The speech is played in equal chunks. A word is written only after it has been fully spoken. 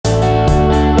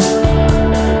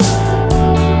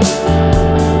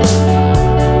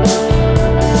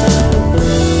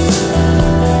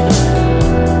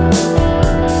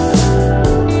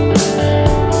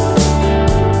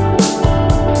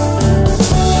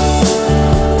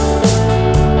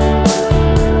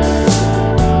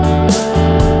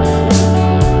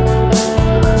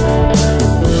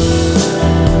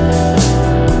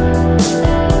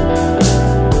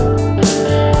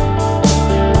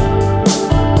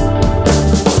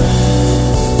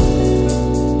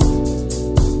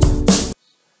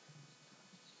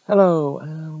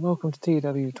Welcome to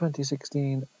TEW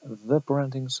 2016, the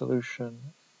branding solution,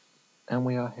 and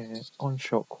we are here on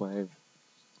Shockwave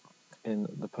in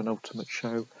the penultimate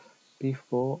show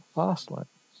before Fastlane.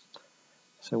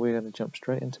 So we're going to jump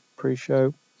straight into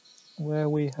pre-show, where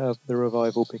we have the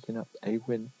Revival picking up a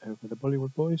win over the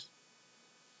Bollywood Boys.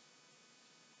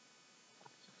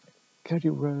 Cody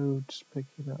Rhodes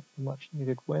picking up a much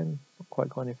needed win. Not quite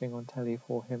got anything on telly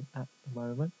for him at the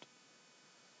moment.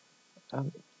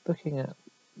 Looking at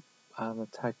the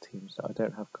tag teams that I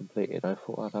don't have completed, I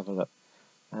thought I'd have a look.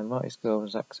 And Marty Scurll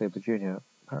and Zack Sabre Jr.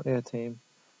 apparently a team,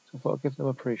 so I thought I'd give them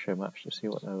a pre-show match to see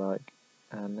what they're like.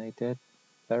 And they did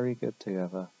very good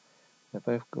together. They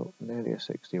both got nearly a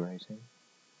 60 rating.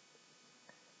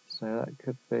 So that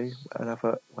could be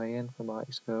another way in for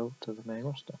Marty Scurll to the main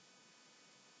roster.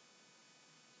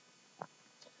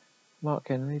 Mark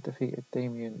Henry defeated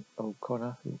Damien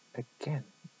O'Connor, who again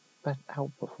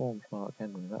outperformed Mark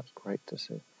Henry. That's great to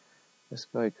see. This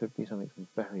guy could be something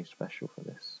very special for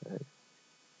this.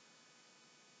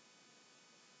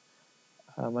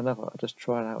 Just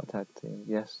trying out a tag team.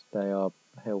 Yes, they are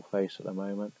heel face at the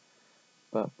moment,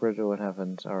 but Bridle and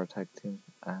Evans are a tag team,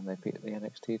 and they beat the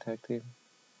NXT tag team.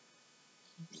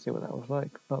 See what that was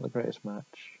like. Not the greatest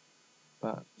match,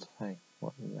 but hey,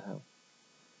 what in the hell.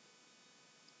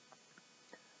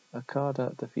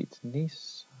 Okada defeats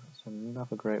Nice. That's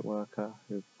another great worker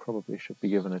who probably should be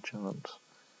given a chance.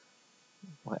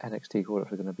 My NXT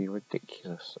call-ups are going to be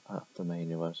ridiculous after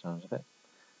Mania by the sounds of it.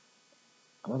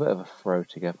 I'm a bit of a throw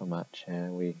together match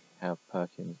here. We have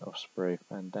Perkins, Ospreay,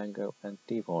 Fandango and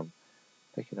Devon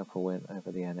picking up a win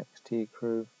over the NXT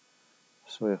crew.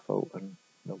 Sawyer Fulton,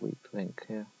 the weak link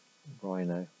here.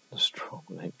 Rhino, the strong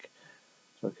link.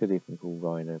 So I could even call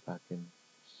Rhino back in.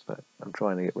 But I'm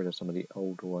trying to get rid of some of the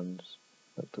older ones.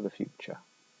 Look to the future.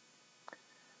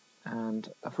 And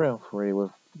a 3-on-3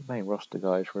 with main roster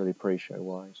guys really pre-show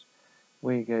wise.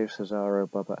 We gave Cesaro,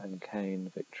 Bubba and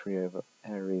Kane victory over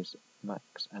Aries,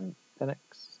 Max and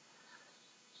Phoenix.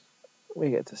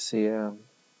 We get to see they're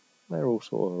all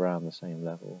sort of around the same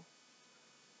level.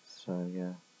 So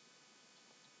yeah,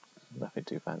 nothing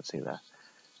too fancy there.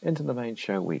 Into the main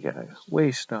show we go.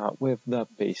 We start with the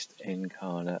Beast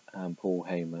Incarnate and Paul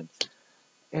Heyman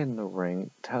in the ring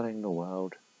telling the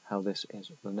world how this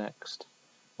is the next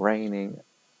reigning,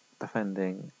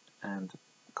 defending and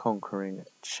conquering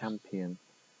champion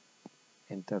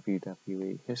in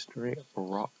WWE history,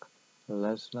 Brock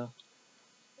Lesnar.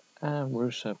 And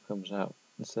Rusev comes out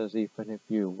and says, even if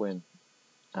you win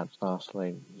at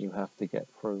Fastlane, you have to get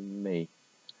through me,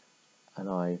 and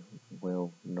I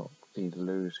will not be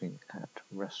losing at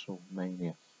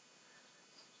WrestleMania.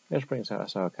 This brings out a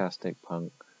sarcastic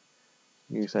Punk.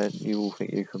 You said you all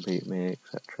think you can beat me,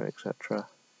 etc., etc.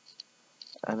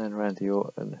 And then Randy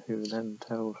Orton, who then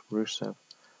tells Rusev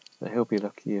that he'll be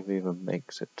lucky if he even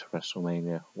makes it to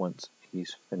WrestleMania once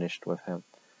he's finished with him.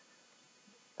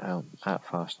 At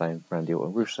Fastlane, Randy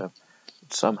Orton Rusev.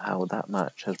 Somehow that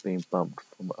match has been bumped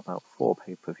from about 4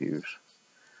 pay-per-views.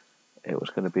 It was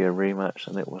going to be a rematch,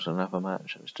 and it was another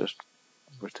match, and it's just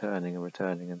returning,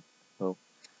 and well,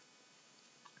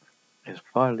 it's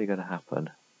finally going to happen.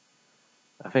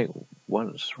 I think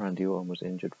once Randy Orton was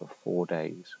injured for 4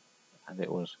 days, and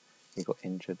he got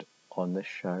injured on this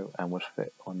show and was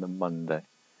fit on the Monday.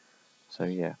 So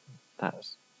yeah,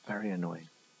 that's very annoying.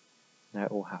 Now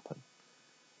it will happen.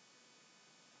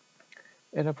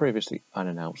 In a previously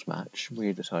unannounced match,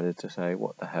 we decided to say,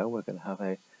 what the hell, we're going to have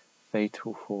a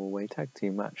fatal 4-way tag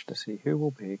team match to see who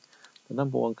will be the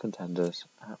number 1 contenders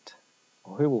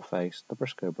or who will face the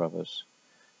Briscoe brothers.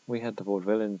 We had the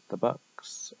Vaudevillains, the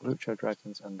Bucks, Lucha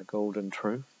Dragons and the Golden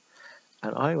Truth.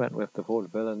 And I went with the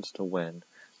Vaudevillains to win,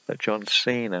 but John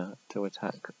Cena to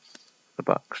attack the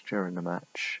Bucks during the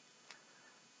match,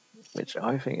 which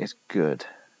I think is good.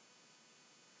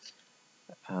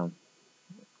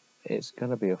 It's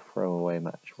going to be a throwaway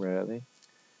match, really.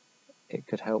 It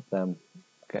could help them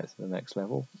get to the next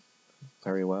level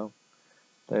very well.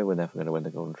 They were never going to win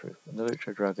the Golden Truth. And the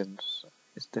Lucha Dragons,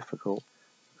 it's difficult.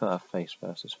 You can't have face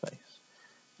versus face.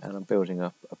 And I'm building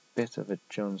up a bit of a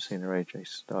John Cena AJ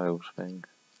Styles thing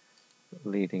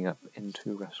leading up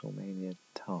into WrestleMania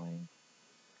time.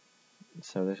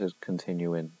 So this is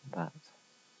continuing that.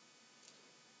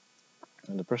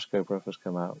 And the Briscoe brothers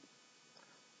come out,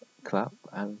 clap,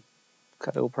 and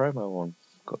cut a little promo on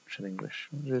Scotch and English,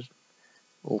 which is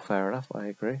all fair enough, I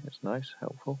agree. It's nice,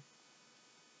 helpful.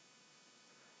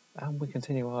 And we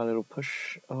continue our little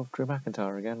push of Drew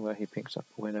McIntyre again, where he picks up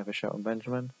a win over Shelton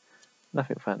Benjamin.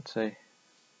 Nothing fancy.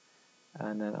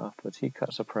 And then afterwards he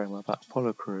cuts a promo about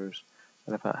Apollo Crews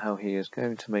and about how he is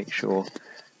going to make sure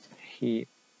he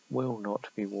will not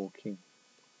be walking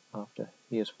after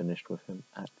he is finished with him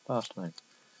at Fastlane.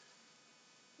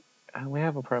 And we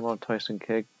have a promo on Tyson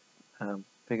Kidd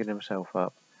picking himself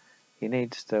up. He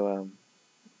needs to.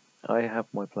 I have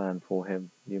my plan for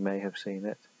him. You may have seen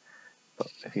it, but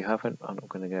if you haven't, I'm not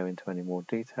going to go into any more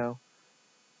detail.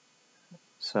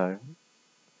 So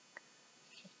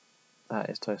that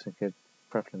is Tyson Kidd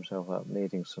prepping himself up,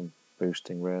 needing some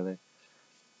boosting really,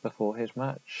 before his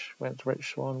match against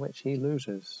Rich Swann, which he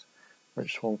loses.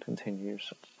 Rich Swann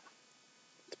continues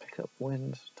to pick up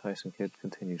wins. Tyson Kidd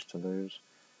continues to lose.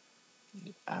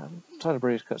 Tyler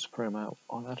Breeze cuts a promo out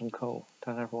on Adam Cole,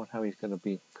 telling everyone how he's going to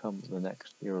become the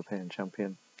next European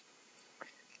champion.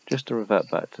 Just to revert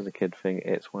back to the Kidd thing,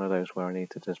 it's one of those where I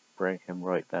need to just break him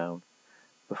right down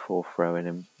before throwing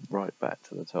him right back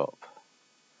to the top.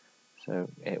 So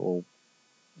it will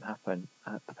happen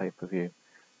at the pay-per-view.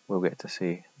 We'll get to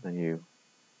see the new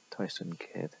Tyson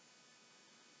Kidd.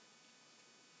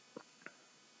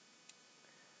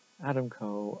 Adam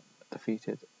Cole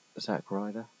defeated Zack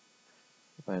Ryder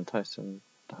when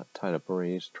Tyler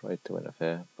Breeze tried to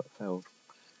interfere but failed.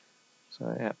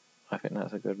 So yeah, I think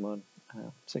that's a good one.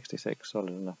 66, solid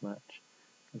enough match.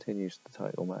 Continues the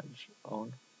title match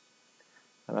on.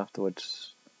 And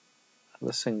afterwards,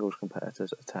 the singles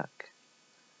competitors attack,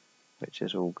 which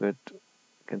is all good.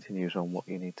 Continues on what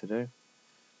you need to do.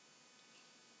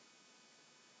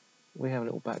 We have a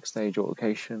little backstage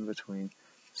altercation between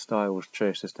Styles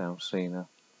chases down Cena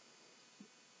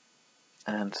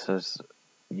and says,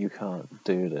 "You can't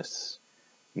do this.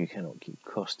 You cannot keep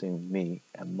costing me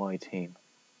and my team,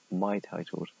 my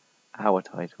titles, our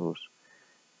titles.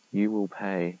 You will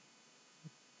pay.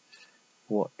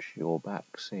 Watch your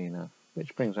back, Cena."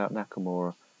 Which brings out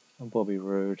Nakamura and Bobby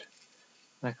Roode.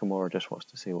 Nakamura just wants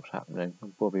to see what's happening,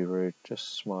 and Bobby Roode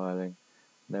just smiling,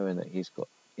 knowing that he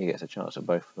gets a chance at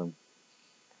both of them.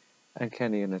 And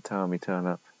Kenny and Itami turn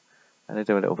up, and they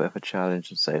do a little bit of a challenge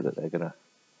and say that they're going to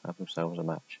have themselves a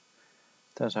match.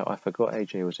 Turns out I forgot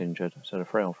AJ was injured, so the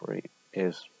 3-on-3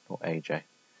 is not AJ.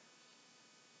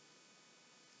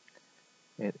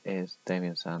 It is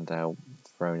Damien Sandow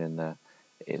thrown in there.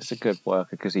 It's a good worker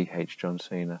because he hates John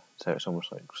Cena, so it's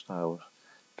almost like Styles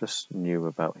just knew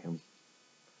about him.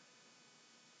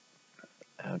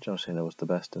 John Cena was the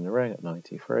best in the ring at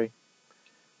 93.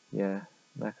 Yeah,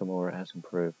 Nakamura has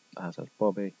improved, as has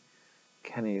Bobby.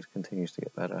 Kenny continues to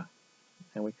get better,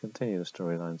 and we continue the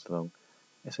storylines along.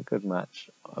 It's a good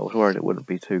match. I was worried it wouldn't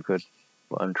be too good,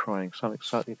 but I'm trying something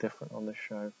slightly different on this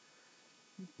show.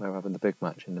 We're having the big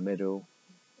match in the middle,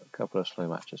 a couple of slow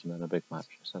matches, and then a big match,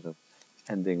 instead of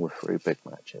ending with 3 big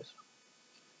matches.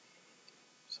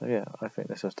 So yeah, I think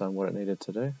this has done what it needed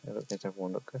to do. It makes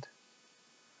everyone look good.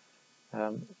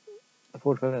 The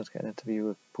Ford Villains get an interview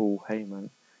with Paul Heyman.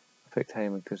 I picked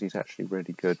Heyman because he's actually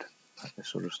really good at this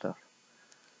sort of stuff.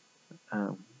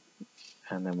 And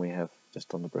then we have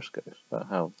just on the Briscoes about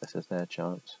how this is their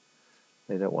chance.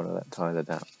 They don't want to let Tyler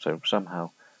down. So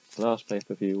somehow, the last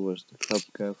pay-per-view was the club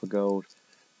go for gold,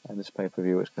 and this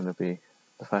pay-per-view is going to be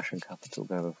the fashion capital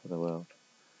going for the world.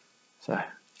 So,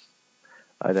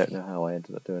 I don't know how I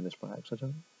ended up doing this by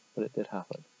accident, but it did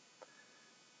happen.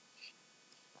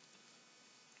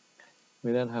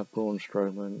 We then have Braun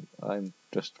Strowman. I'm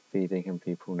just feeding him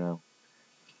people now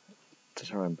to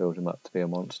try and build him up to be a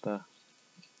monster.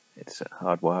 It's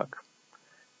hard work.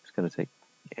 It's going to take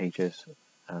ages.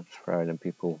 I'm throwing in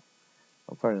people.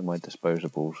 I'm throwing in my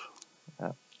disposables.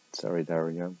 Sorry, they're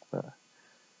young, but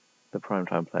the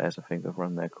primetime players, I think, have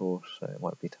run their course, so it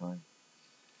might be time.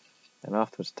 And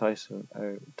afterwards, Titus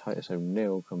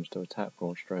O'Neil comes to attack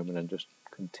Braun Strowman and just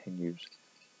continues.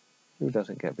 Who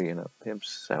doesn't get beaten up?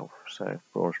 Himself. So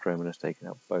Braun Strowman has taken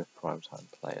out both primetime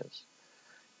players.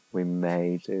 We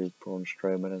may do Braun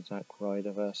Strowman and Zack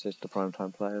Ryder versus the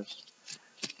primetime players.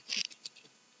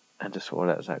 And just sort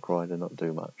of let Zack Ryder not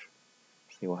do much.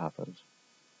 See what happens.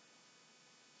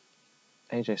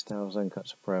 AJ Styles then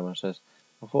cuts a promo and says,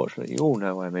 "Unfortunately, you all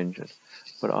know I'm injured,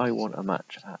 but I want a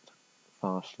match at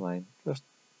Fastlane.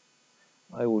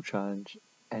 I will challenge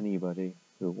anybody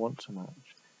who wants a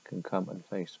match can come and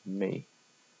face me,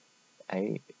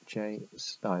 AJ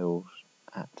Styles,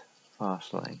 at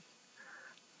Fastlane."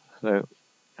 So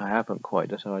I haven't quite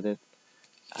decided,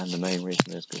 and the main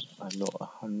reason is because I'm not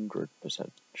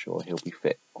 100% sure he'll be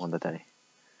fit on the day.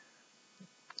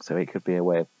 So it could be a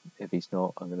way of, if he's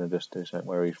not, I'm going to just do something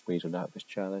where he's weaseled out of his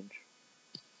challenge.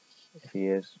 If he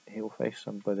is, he'll face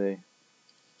somebody.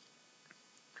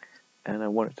 And I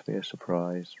want it to be a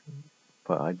surprise,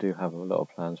 but I do have a lot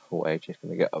of plans for what AJ's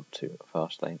going to get up to at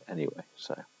Fastlane anyway,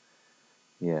 so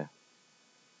yeah.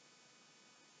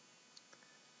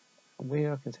 we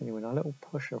are continuing our little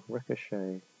push of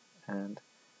Ricochet and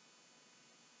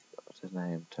what's his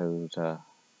name, Toad,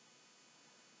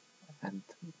 and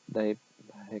they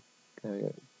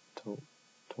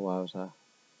Tawauza.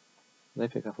 They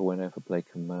pick up a win over Blake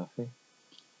and Murphy.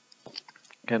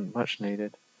 Again, much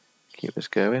needed. Keep us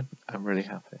going. I'm really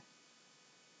happy.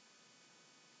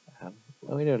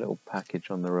 We do a little package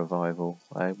on the Revival.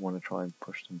 I want to try and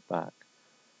push them back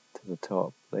to the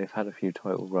top. They've had a few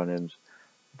title run-ins.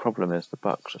 The problem is the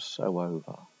Bucks are so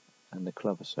over, and the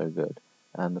club are so good,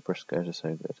 and the Briscoes are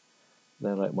so good.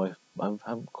 They're like I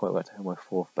haven't quite worked out who my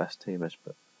fourth best team is,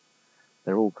 but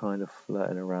they're all kind of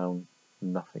flirting around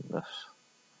nothingness.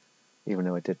 Even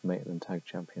though I did make them tag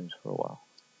champions for a while.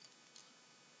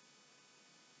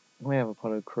 We have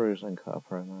Apollo Crews and cut a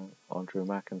promo on Drew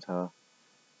McIntyre,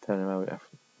 telling him how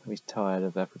he's tired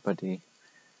of everybody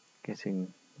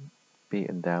getting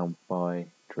beaten down by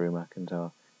Drew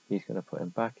McIntyre. He's going to put him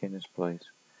back in his place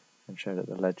and show that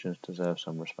the legends deserve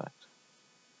some respect.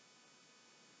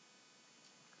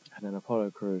 And then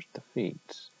Apollo Crews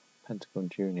defeats Pentagon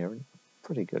Jr. in a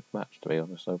pretty good match, to be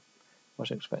honest. I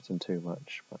wasn't expecting too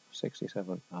much, but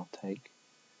 67 I'll take.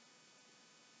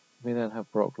 We then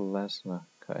have Brock Lesnar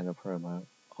cutting a promo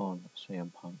on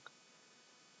CM Punk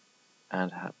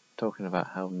and talking about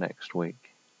how next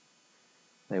week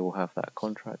they will have that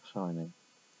contract signing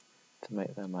to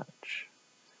make their match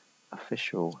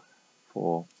official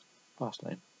for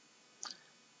Fastlane.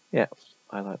 Yeah,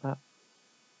 I like that.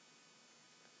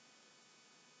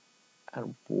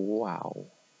 And wow,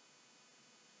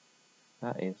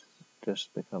 that is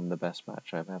just become the best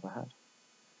match I've ever had.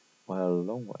 By a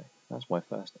long way. That's my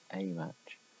first A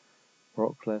match.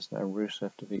 Brock Lesnar and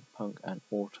Rusev defeat Punk and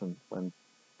Orton when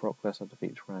Brock Lesnar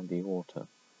defeats Randy Orton.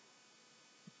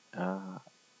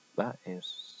 That is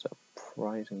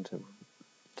surprising to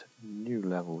new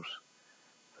levels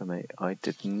for me. I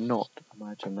did not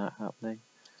imagine that happening.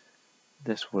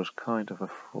 This was kind of a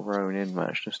thrown in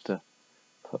match just to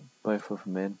put both of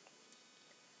them in.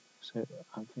 So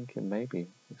I'm thinking maybe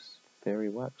this theory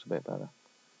works a bit better.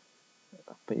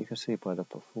 But you can see by the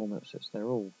performances, they're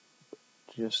all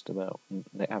just about,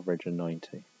 they average a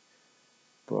 90.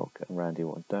 Brock and Randy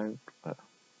Orton don't, but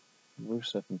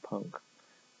Rusev and Punk,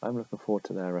 I'm looking forward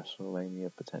to their WrestleMania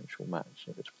potential match,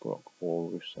 if it's Brock or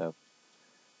Rusev.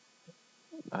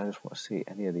 I just want to see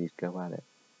any of these go at it.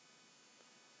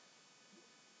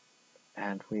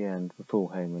 And we end with Paul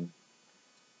Heyman.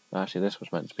 Actually, this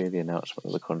was meant to be the announcement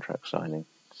of the contract signing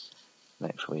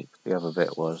next week. The other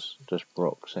bit was just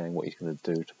Brock saying what he's going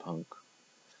to do to Punk.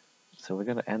 So we're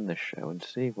going to end this show and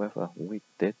see whether we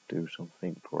did do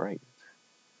something great.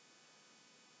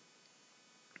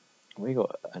 We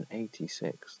got an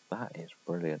 86. That is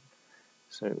brilliant.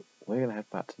 So we're going to head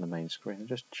back to the main screen and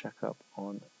just check up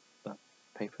on the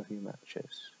pay-per-view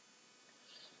matches.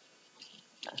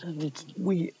 And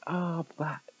we are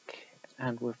back.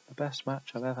 And with the best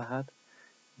match I've ever had,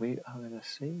 we are going to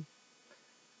see.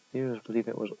 Viewers believe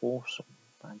it was awesome.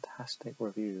 Fantastic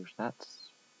reviews. That's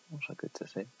also good to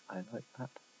see. I like that.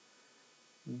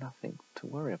 Nothing to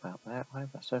worry about there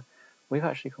either. So we've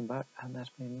actually come back and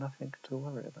there's been nothing to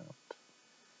worry about.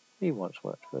 He once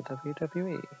worked for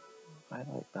WWE. I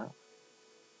like that.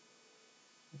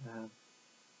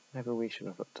 Maybe we should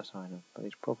have looked to sign him, but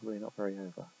he's probably not very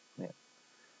over. Yeah.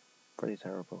 Pretty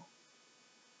terrible.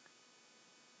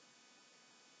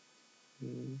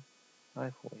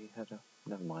 I thought he had a...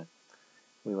 Never mind.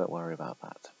 We won't worry about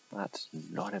that. That's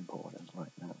not important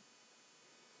right now.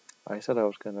 I said I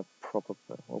was going to probably...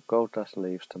 Well, Goldust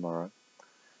leaves tomorrow.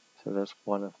 So there's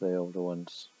one of the older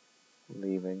ones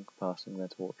leaving, passing their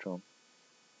torch on.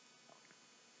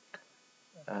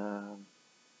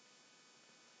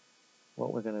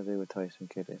 What we're going to do with Tyson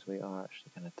Kidd is we are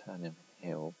actually going to turn him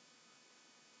heel.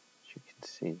 As you can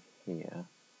see here.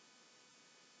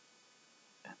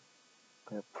 And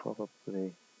we're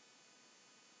probably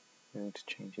going to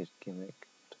change his gimmick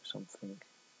to something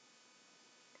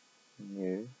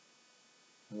new.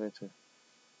 I'm going to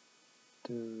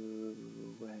do...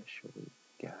 Where should we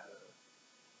go?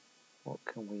 What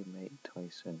can we make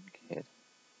Tyson Kidd?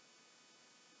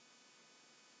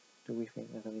 Do we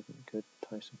think there's anything good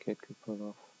Tyson Kidd could pull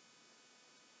off?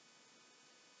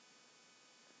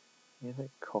 He's a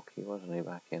bit cocky, wasn't he,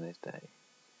 back in his day?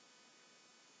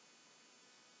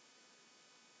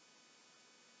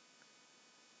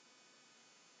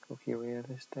 Cocky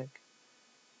realistic?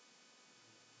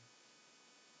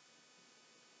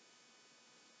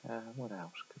 What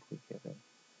else could we give him?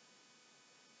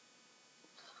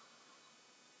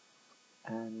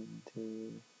 And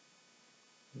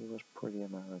he was pretty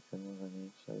American, wasn't he?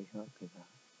 So he can't be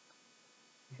that.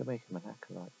 We could make him an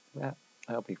acolyte. Yeah,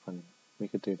 that'll be funny. We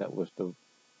could do that with the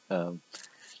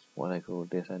what they call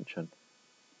the Ascension.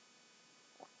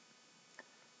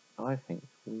 I think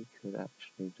we could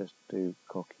actually just do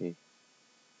cocky.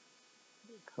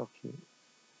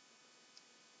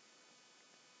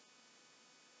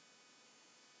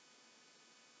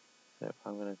 So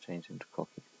I'm going to change him to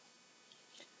cocky.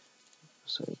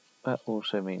 So that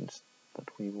also means that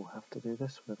we will have to do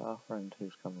this with our friend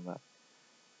who's coming back.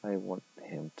 I want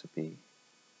him to be.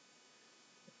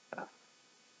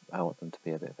 I want them to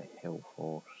be a bit of a hill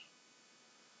force.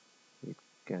 He's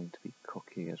going to be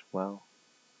cocky as well.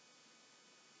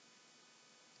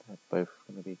 They're both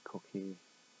going to be cocky.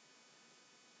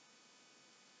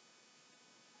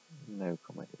 No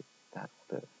comedy. That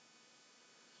will do.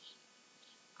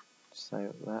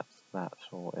 So that's that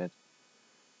sorted.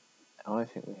 I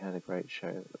think we had a great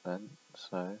show then.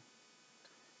 So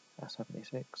that's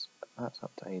 76. That's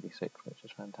up to 86, which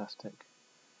is fantastic.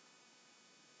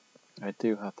 I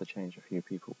do have to change a few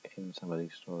people in some of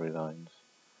these storylines.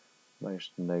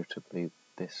 Most notably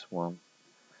this one.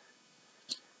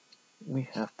 We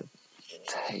have to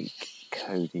take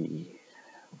Cody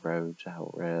Rhodes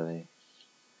out, really.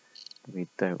 We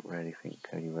don't really think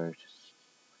Cody Rhodes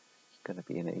is going to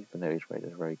be in it, even though his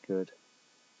rated is very good.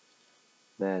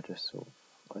 They're just sort of.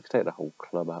 I could take the whole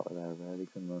club out of there, really,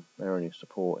 couldn't I? They're only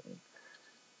supporting.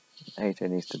 AJ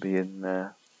needs to be in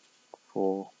there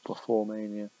before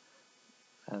Mania.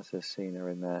 As there's Cena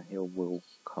in there, he will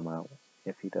come out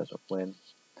if he doesn't win.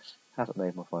 Haven't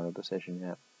made my final decision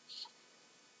yet.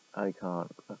 I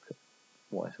can't look at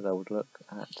what I said I would look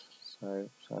at, so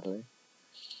sadly.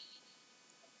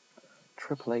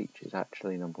 Triple H is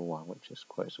actually number one, which is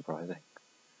quite surprising.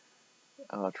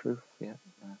 R-Truth, yeah,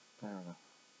 no, fair enough.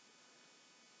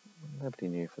 Nobody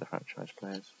knew for the franchise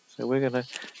players. So we're going to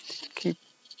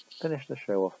finish the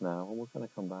show off now, and we're going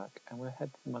to come back and we'll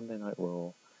head to Monday Night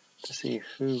Raw to see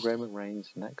who Roman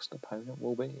Reigns' next opponent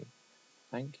will be.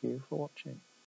 Thank you for watching.